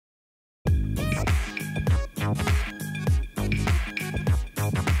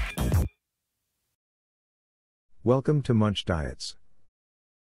Welcome to MunchDiets.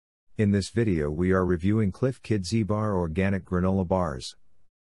 In this video we are reviewing Clif Kid Zbar Organic Granola Bars.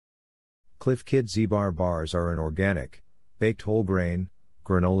 Clif Kid Zbar bars are an organic, baked whole grain,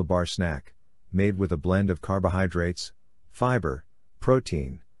 granola bar snack, made with a blend of carbohydrates, fiber,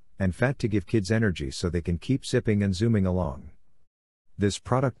 protein, and fat to give kids energy so they can keep sipping and zooming along. This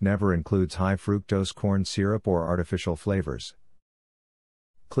product never includes high fructose corn syrup or artificial flavors.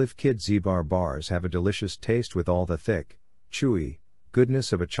 Clif Kid Zbar bars have a delicious taste with all the thick, chewy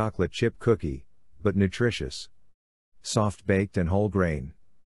goodness of a chocolate chip cookie, but nutritious. Soft baked and whole grain.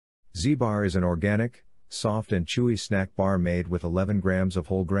 Zbar is an organic, soft and chewy snack bar made with 11 grams of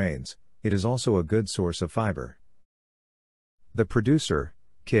whole grains. It is also a good source of fiber. The producer,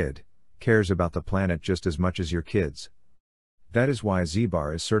 Kid, cares about the planet just as much as your kids. That is why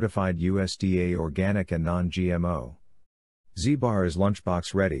Zbar is certified USDA organic and non-GMO. Zbar is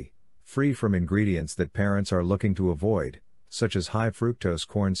lunchbox ready, free from ingredients that parents are looking to avoid, such as high fructose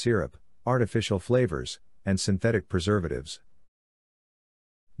corn syrup, artificial flavors, and synthetic preservatives.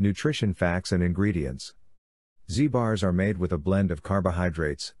 Nutrition facts and ingredients. Zbars are made with a blend of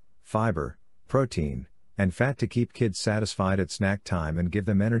carbohydrates, fiber, protein, and fat to keep kids satisfied at snack time and give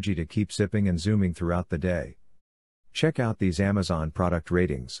them energy to keep sipping and zooming throughout the day. Check out these Amazon product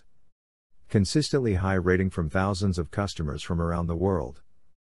ratings. Consistently high rating from thousands of customers from around the world.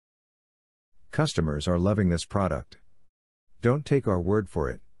 Customers are loving this product. Don't take our word for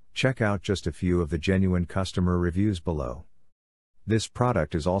it, check out just a few of the genuine customer reviews below. This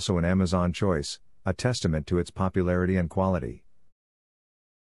product is also an Amazon choice, a testament to its popularity and quality.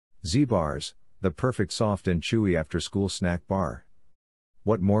 Zbars, the perfect soft and chewy after-school snack bar.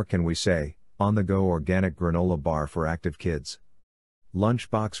 What more can we say? On-the-go organic granola bar for active kids.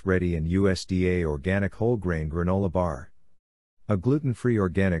 Lunchbox ready and USDA organic whole grain granola bar. A gluten-free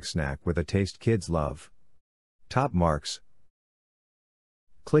organic snack with a taste kids love. Top marks.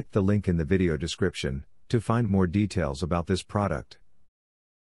 Click the link in the video description to find more details about this product.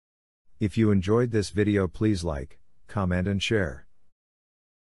 If you enjoyed this video, please like, comment and share.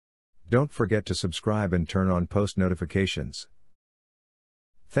 Don't forget to subscribe and turn on post notifications.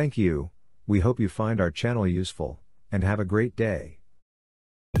 Thank you. We hope you find our channel useful, and have a great day.